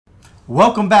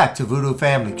Welcome back to Voodoo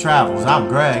Family Travels. I'm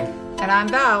Greg. And I'm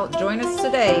Val. Join us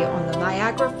today on the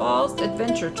Niagara Falls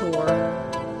Adventure Tour.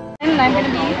 And I'm going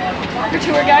to be your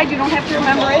tour guide. You don't have to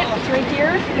remember it. It's right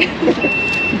here.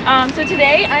 So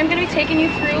today I'm going to be taking you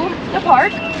through the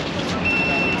park.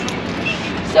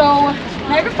 So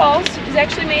Niagara Falls is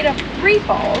actually made of 3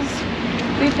 falls.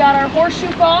 We've got our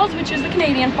Horseshoe Falls, which is the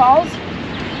Canadian Falls,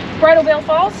 Bridal Veil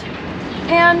Falls,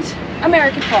 and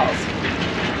American Falls.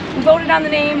 We voted on the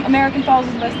name. American Falls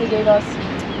is the best they gave us.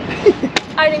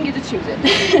 I didn't get to choose it.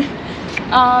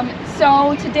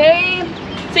 So today,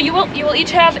 you will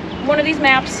each have one of these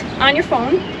maps on your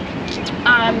phone.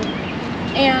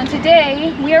 And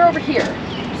today we are over here.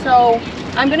 So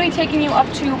I'm going to be taking you up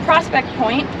to Prospect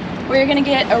Point, where you're going to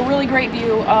get a really great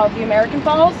view of the American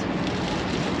Falls.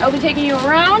 I'll be taking you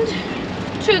around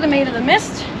to the Maid of the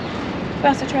Mist.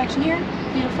 Best attraction here.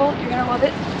 Beautiful. You're going to love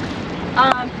it.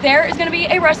 There is going to be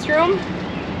a restroom.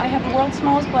 I have the world's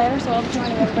smallest bladder, so I'll be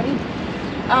joining everybody.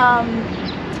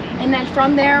 And then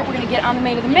from there, we're going to get on the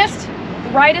Maid of the Mist. The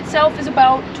ride itself is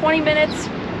about 20 minutes.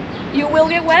 You will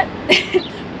get wet,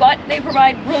 but they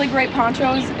provide really great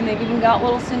ponchos, and they've even got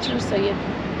little cinchers, so you're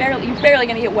barely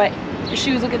going to get wet. Your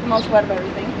shoes will get the most wet of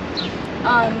everything.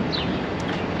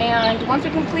 And once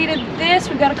we completed this,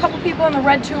 we've got a couple people on the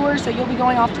red tour, so you'll be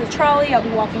going off to the trolley. I'll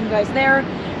be walking you guys there.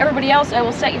 Everybody else, I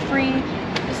will set you free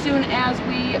as soon as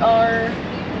we are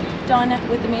done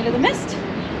with the Maid of the Mist.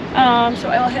 So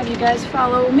I will have you guys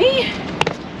follow me.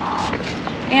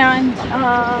 And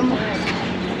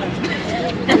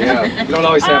yeah, you don't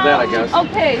always have that, I guess.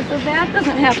 Okay, so that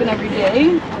doesn't happen every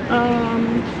day.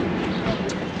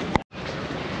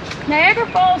 Niagara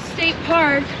Falls State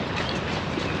Park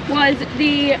was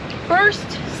the first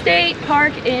state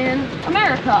park in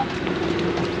America.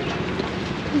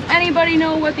 Does anybody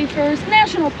know what the first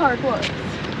national park was?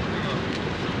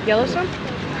 Yellowstone?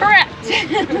 Correct.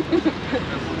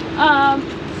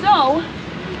 So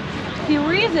the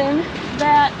reason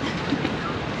that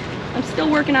I'm still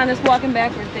working on this walking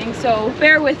backward thing, so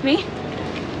bear with me.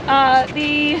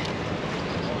 The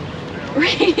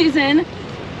reason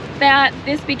that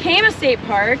this became a state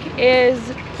park is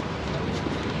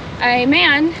a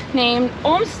man named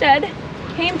Olmsted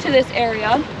came to this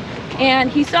area, and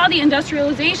he saw the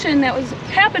industrialization that was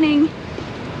happening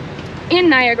in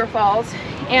Niagara Falls,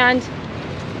 and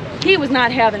he was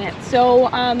not having it. So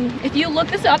if you look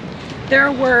this up,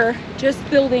 there were just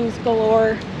buildings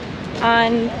galore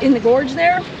in the gorge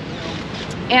there,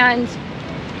 and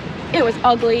it was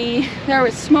ugly. There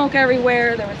was smoke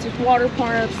everywhere. There was just water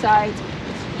pouring out of the sides.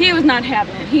 He was not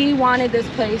having it. He wanted this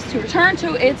place to return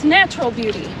to its natural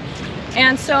beauty.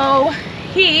 And so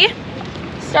he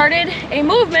started a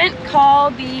movement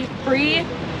called the Free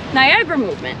Niagara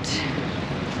Movement.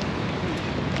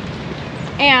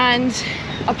 And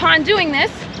upon doing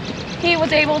this, he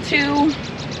was able to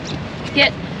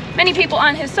get many people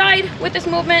on his side with this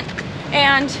movement,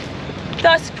 and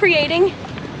thus creating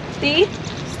the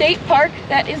state park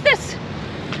that is this.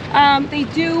 They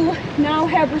do now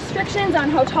have restrictions on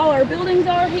how tall our buildings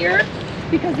are here,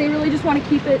 because they really just want to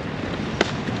keep it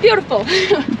beautiful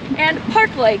and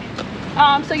park-like.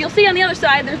 So you'll see on the other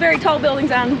side, there's very tall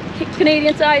buildings on the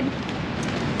Canadian side.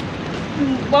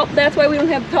 Well, that's why we don't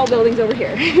have tall buildings over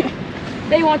here.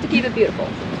 They want to keep it beautiful.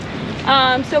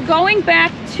 So going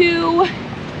back to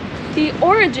the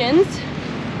origins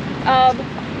of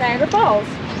Niagara Falls.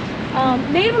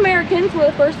 Native Americans were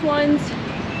the first ones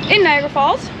in Niagara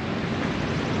Falls,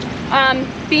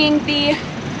 being the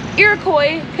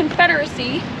Iroquois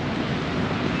Confederacy,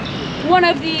 one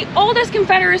of the oldest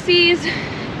confederacies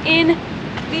in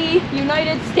the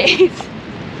United States.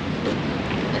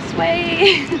 This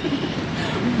way.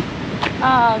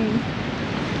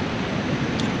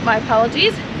 My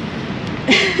apologies.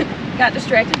 Got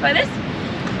distracted by this.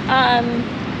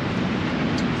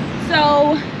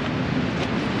 So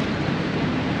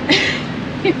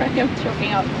here I am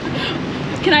choking up.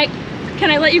 Can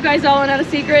I let you guys all in on a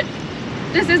secret?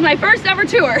 This is my first ever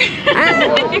tour. You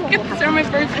guys are my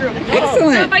first group.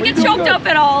 Excellent. So if I get choked up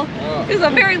at all, it's a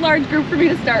very large group for me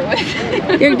to start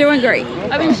with. You're doing great.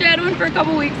 I've been shadowing for a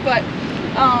couple weeks, but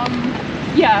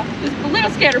yeah, just a little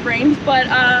scatterbrained. But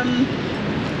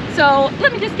so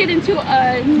let me just get into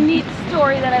a neat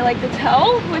story that I like to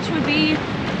tell, which would be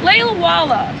Layla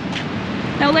Walla.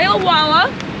 Now Layla Walla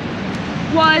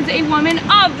was a woman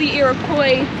of the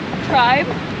Iroquois tribe,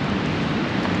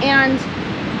 and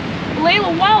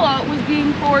Layla Walla was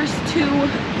being forced to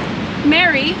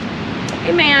marry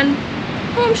a man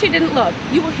whom she didn't love.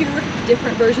 You will hear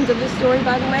different versions of this story,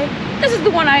 by the way. This is the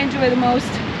one I enjoy the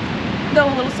most, though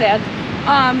a little sad.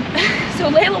 So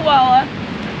Layla Walla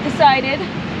decided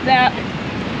that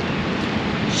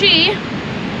she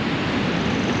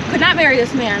could not marry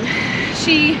this man.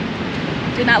 She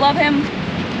did not love him,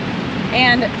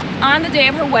 and on the day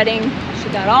of her wedding, she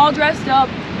got all dressed up,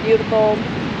 beautiful,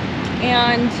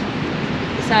 and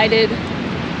decided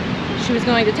she was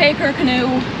going to take her canoe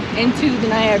into the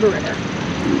Niagara River.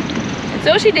 And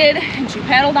so she did, and she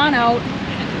paddled on out.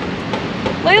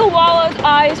 Layla Walla's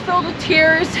eyes filled with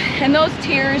tears, and those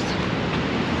tears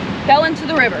fell into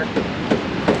the river.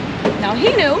 Now he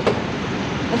knew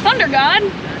the thunder god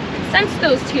sensed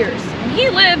those tears, and he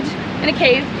lived in a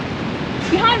cave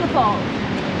behind the falls.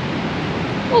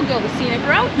 We'll go the scenic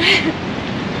route.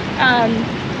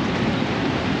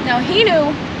 Now he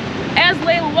knew as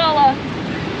Layla Walla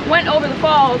went over the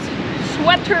falls,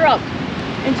 swept her up,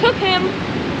 and took him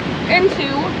into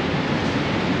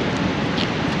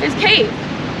his cave.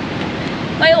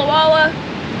 Layla Walla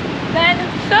then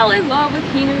fell in love with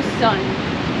Hinu's son.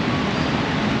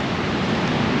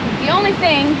 The only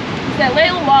thing is that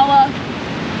Layla Walla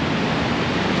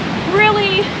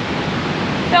really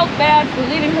felt bad for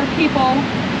leaving her people,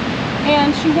 and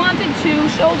she wanted to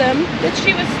show them that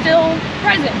she was still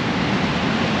present.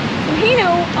 So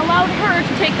Hinu allowed her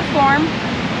to take the form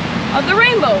of the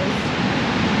rainbows.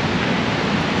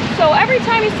 So every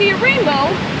time you see a rainbow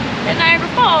at Niagara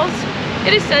Falls,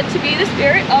 it is said to be the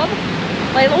spirit of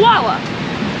Layla Walla.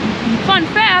 Fun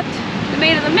fact, the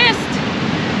Maid of the Mist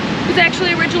was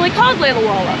actually originally called Layla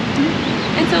Walla.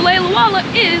 And so Layla Walla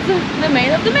is the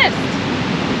Maid of the Mist.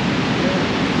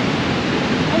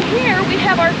 And here we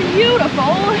have our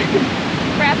beautiful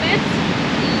rapids.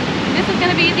 This is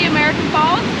going to be the American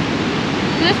Falls.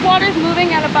 This water is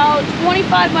moving at about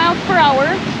 25 miles per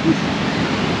hour.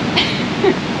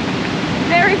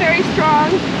 Very, very strong.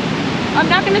 I'm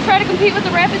not going to try to compete with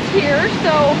the rapids here,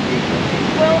 so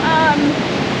we'll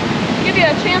give you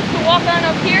a chance to walk on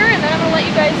up here, and then I'm going to let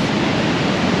you guys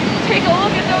take a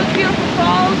look at those beautiful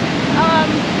falls.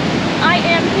 I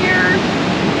am here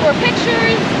for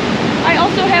pictures. I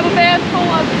also have a bag full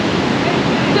of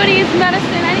goodies,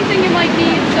 medicine, anything you might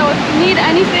need, so if you need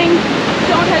anything,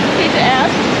 don't hesitate to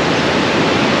ask.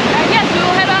 And yes, we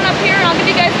will head on up here, and I'll give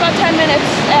you guys about 10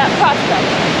 minutes at Prospect.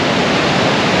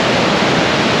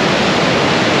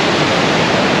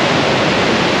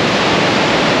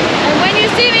 When you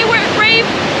see me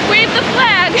wave the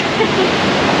flag,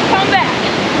 come back.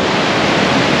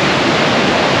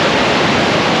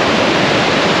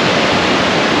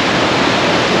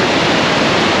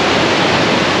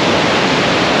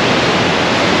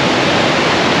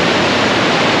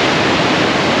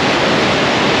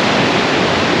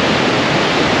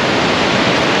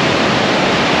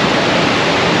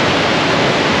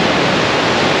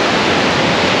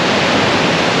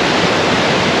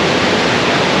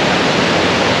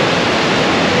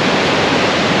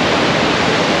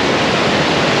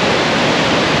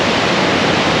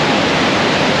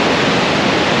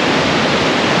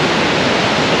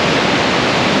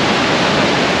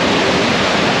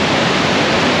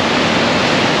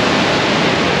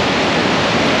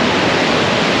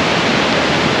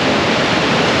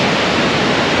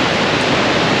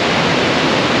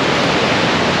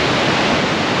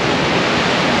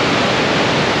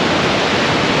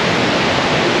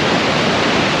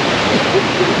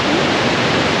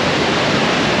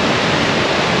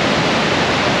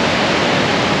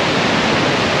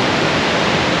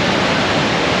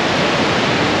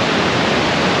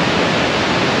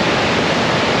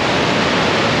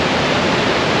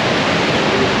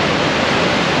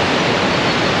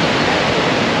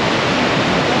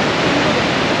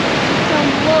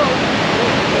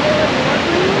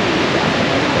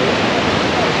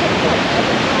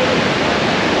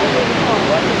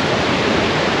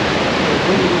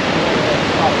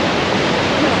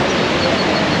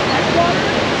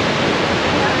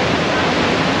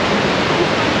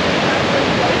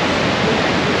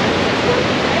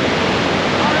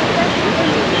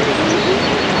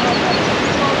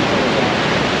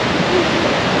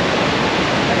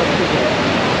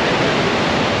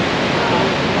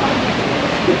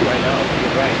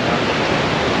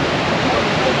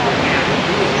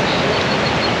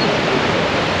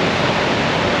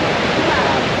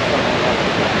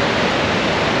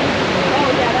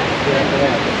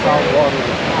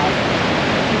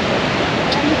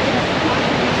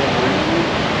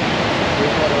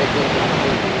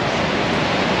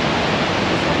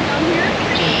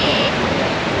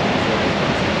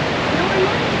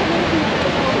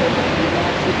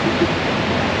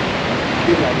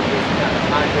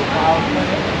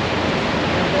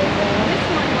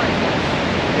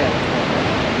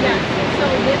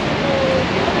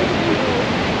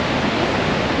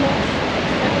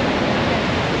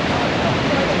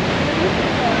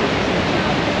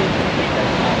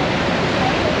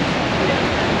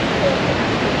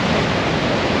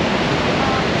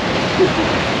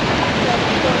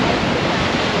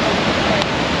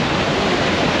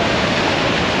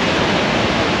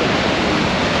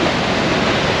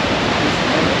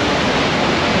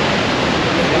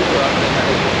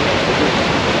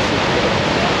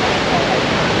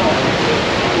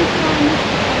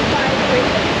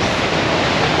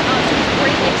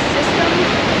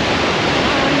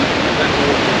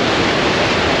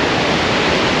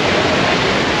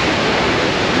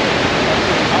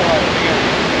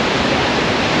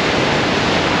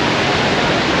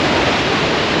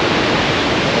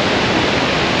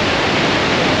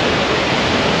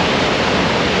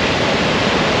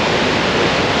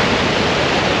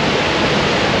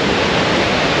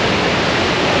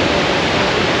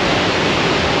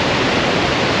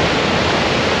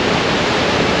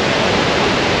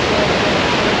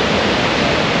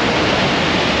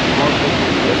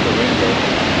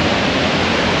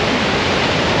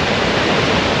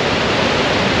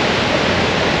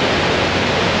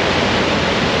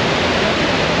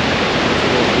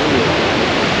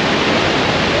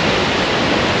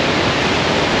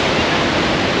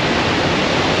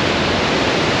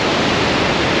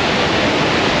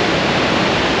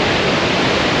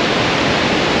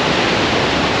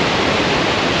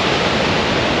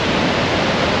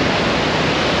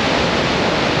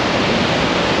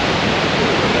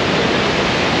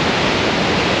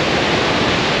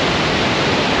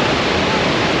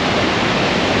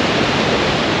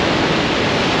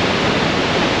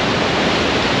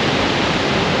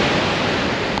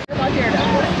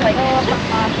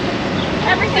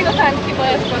 single time people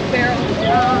ask about the barrel.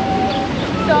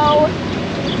 So,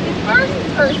 the first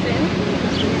person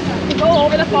to go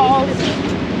over the falls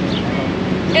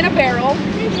in a barrel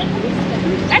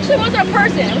actually wasn't a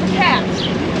person, it was a cat.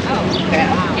 Oh, okay.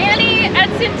 Annie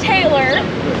Edson Taylor,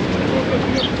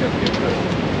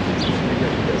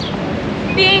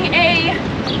 being a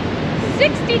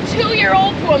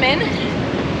 62-year-old woman,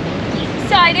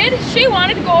 decided she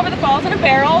wanted to go over the falls in a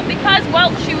barrel because,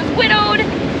 well, she was widowed,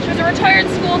 she was a retired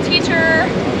school teacher,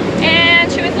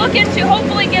 and she was looking to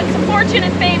hopefully get some fortune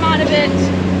and fame out of it.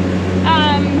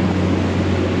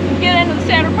 Get into the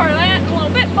sadder part of that in a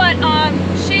little bit, but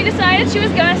she decided she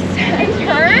was gonna send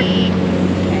her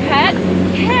pet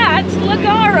cat,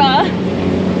 Niagara,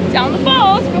 down the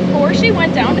falls before she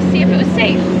went down to see if it was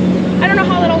safe. I don't know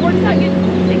how that all works out.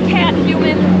 The cat,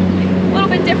 human, a little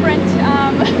bit different.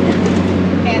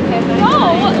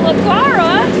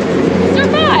 Niagara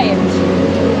survived,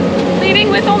 leaving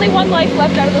with only one life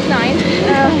left out of those 9.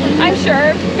 I'm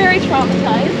sure, very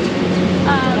traumatized.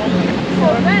 So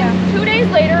then, 2 days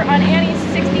later, on Annie's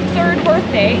 63rd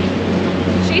birthday,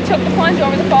 she took the plunge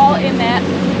over the fall in that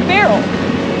barrel.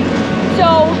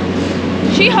 So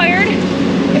she hired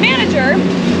a manager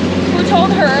who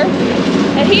told her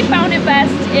that he found it best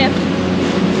if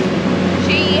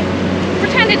she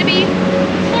pretended to be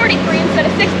 43 instead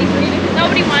of 63 because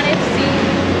nobody wanted to see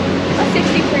a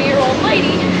 63-year-old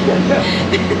lady.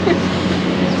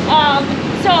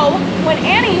 So when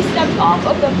Annie stepped off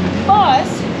of the bus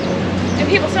and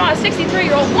people saw a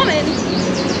 63-year-old woman,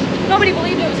 nobody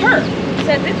believed it was her. They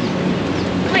said, this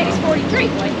lady's 43.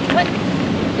 Like, what?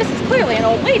 This is clearly an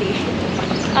old lady.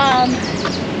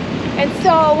 And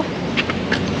so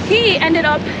he ended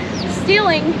up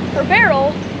stealing her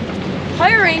barrel,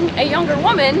 hiring a younger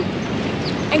woman,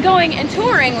 and going and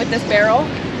touring with this barrel.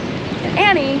 And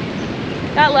Annie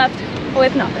got left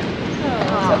with nothing.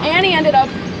 So Annie ended up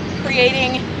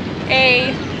creating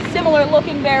a similar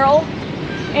looking barrel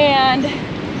and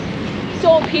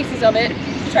sold pieces of it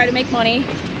to try to make money.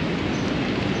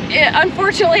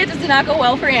 Unfortunately, it does not go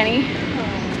well for Annie.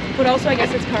 But also, I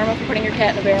guess it's karma for putting your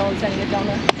cat in a barrel and sending it down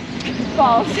the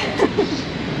falls.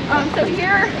 So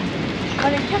here,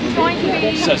 it's going to be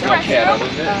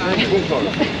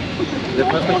the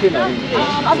restroom.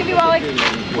 I'll give you all, like,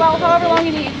 well, however long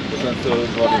you need. But if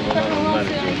everyone wants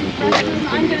to use the restroom,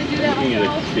 I'm going to do that myself.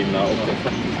 Well, I'll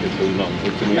come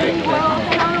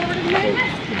on over to the maid.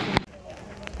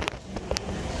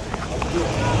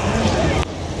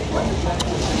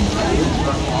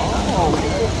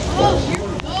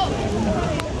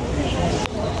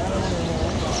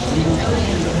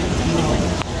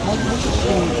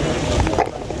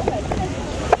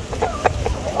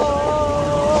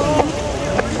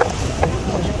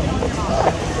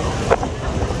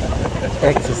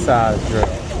 Exercise drill.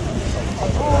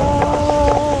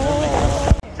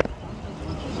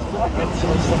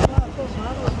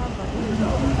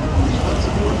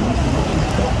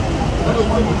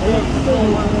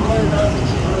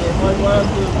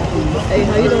 Hey,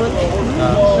 how you doing?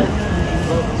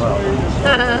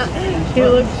 He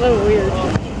looks so weird.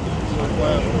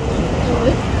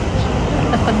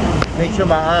 Make sure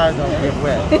my eyes don't get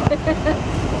wet.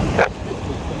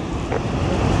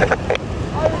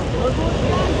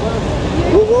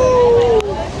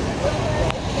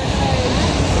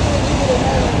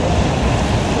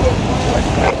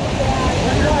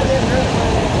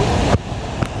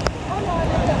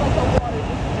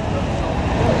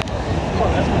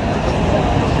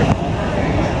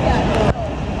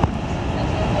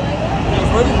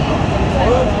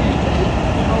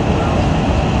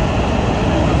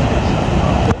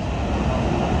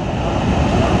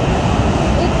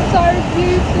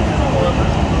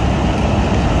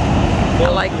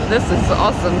 Like, this is an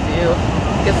awesome view.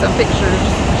 Get some pictures,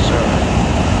 sure.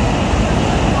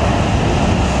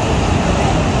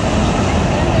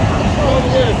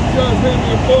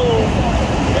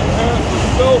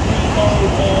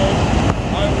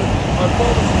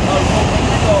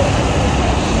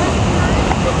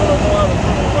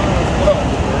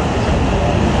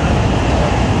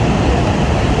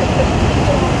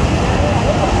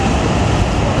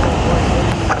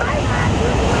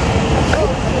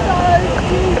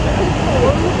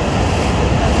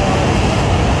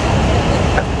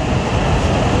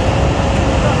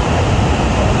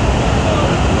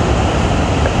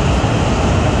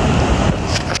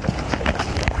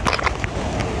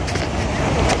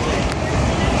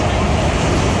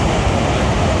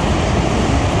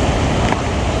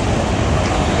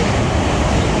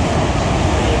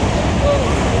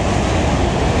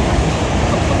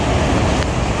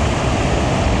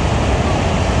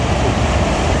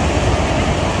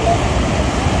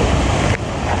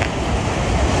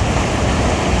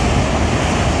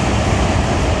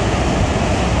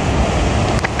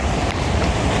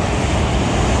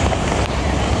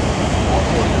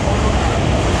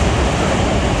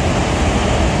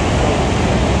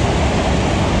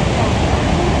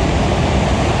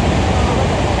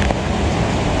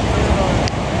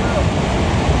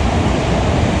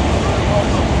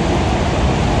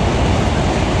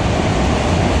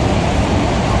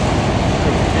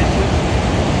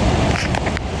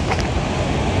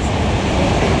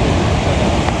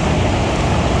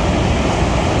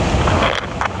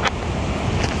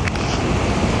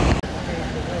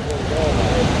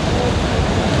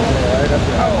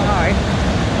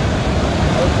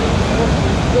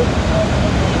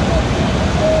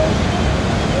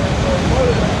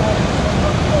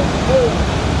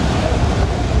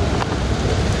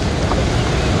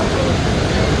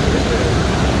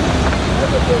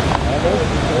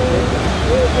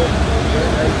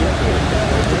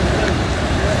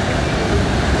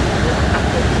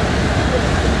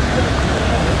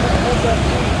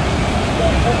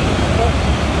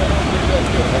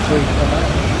 before you come out.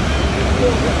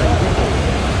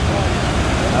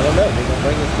 I don't know. They're gonna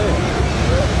bring us through.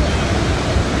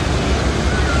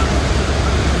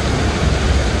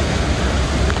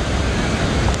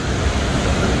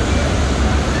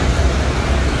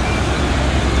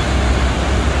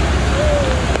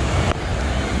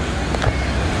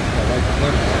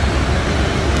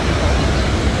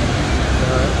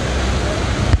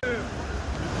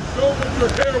 Go with your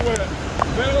hair wet.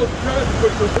 Metal chest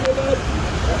with your hood up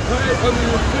and tie it under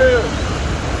your chin.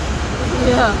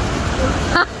 Yeah.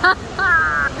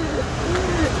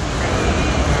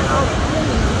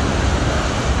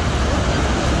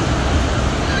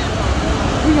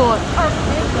 You going?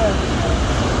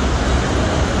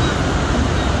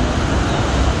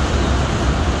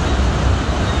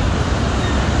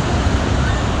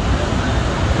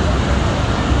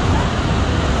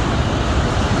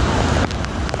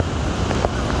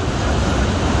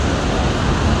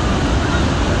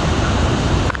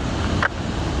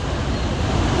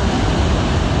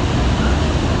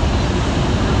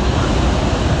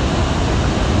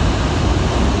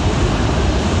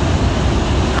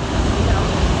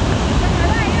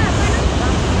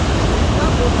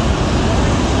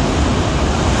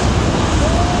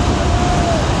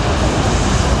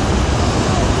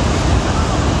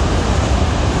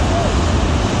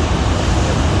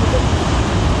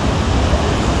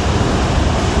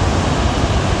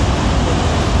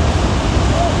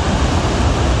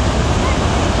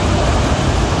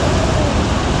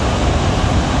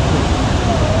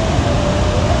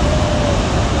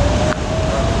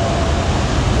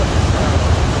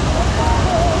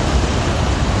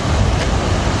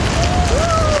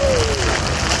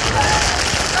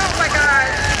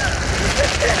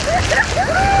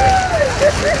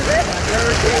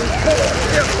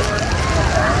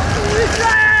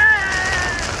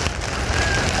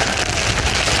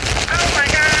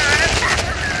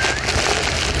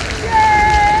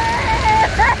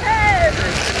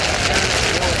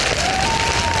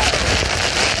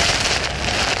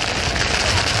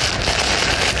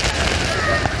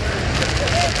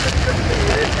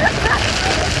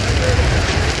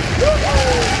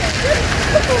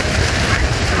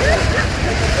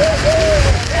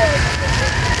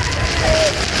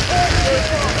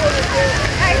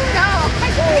 I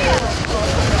know.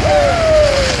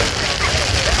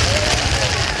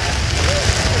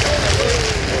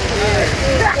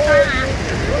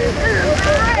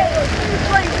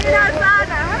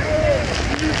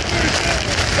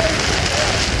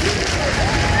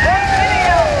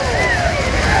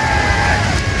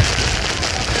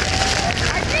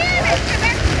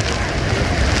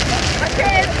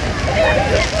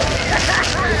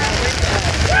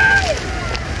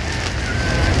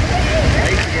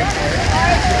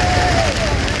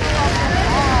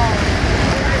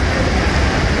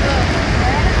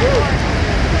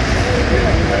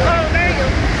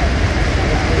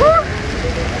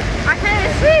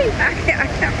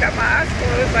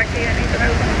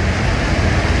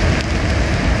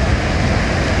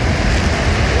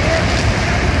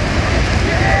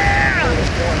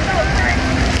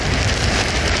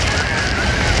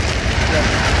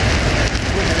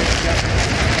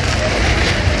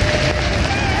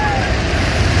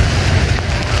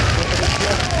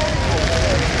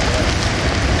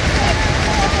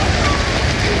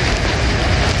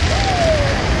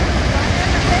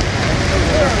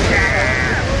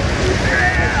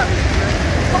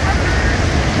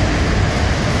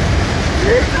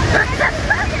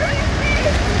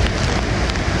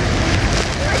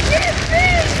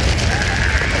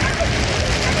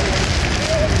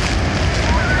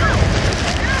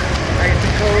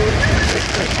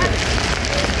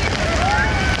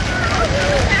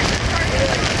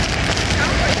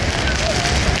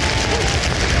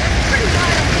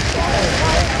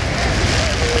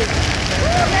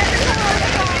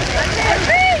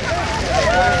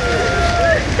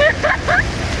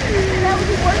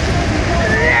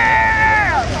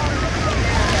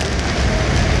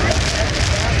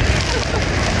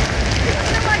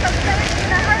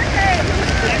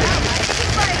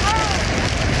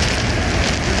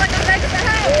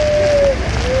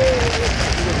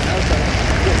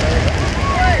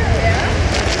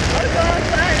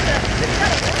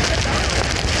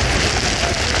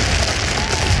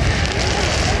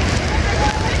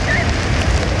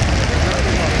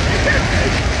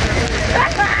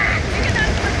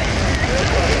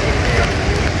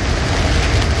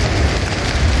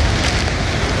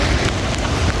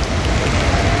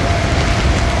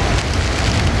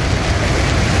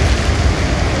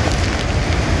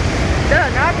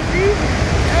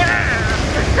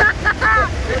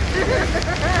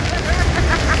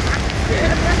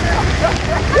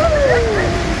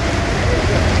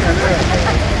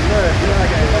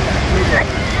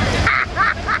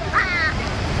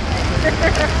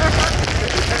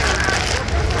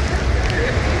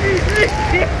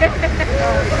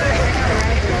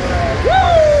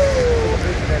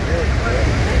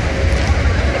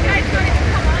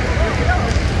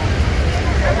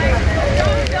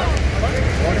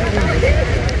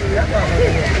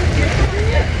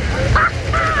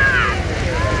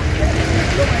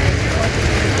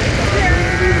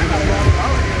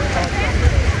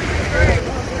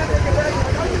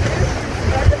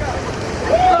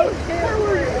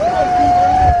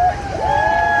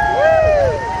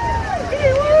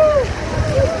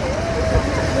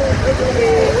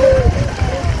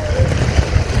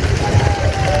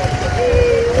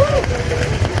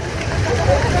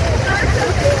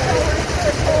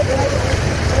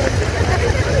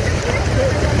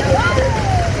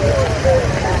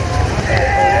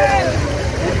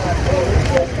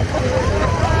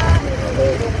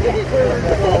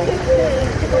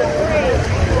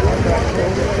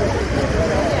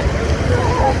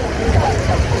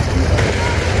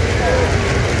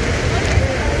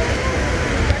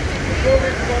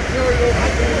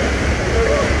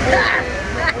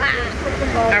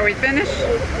 Are we finished?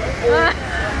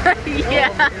 Yeah.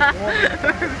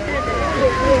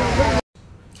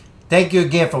 Thank you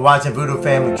again for watching Voodoo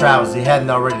Family Travels. If you hadn't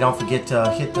already, don't forget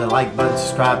to hit the like button,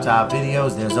 subscribe to our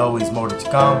videos. There's always more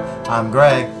to come. I'm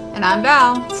Greg. And I'm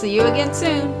Val. See you again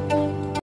soon.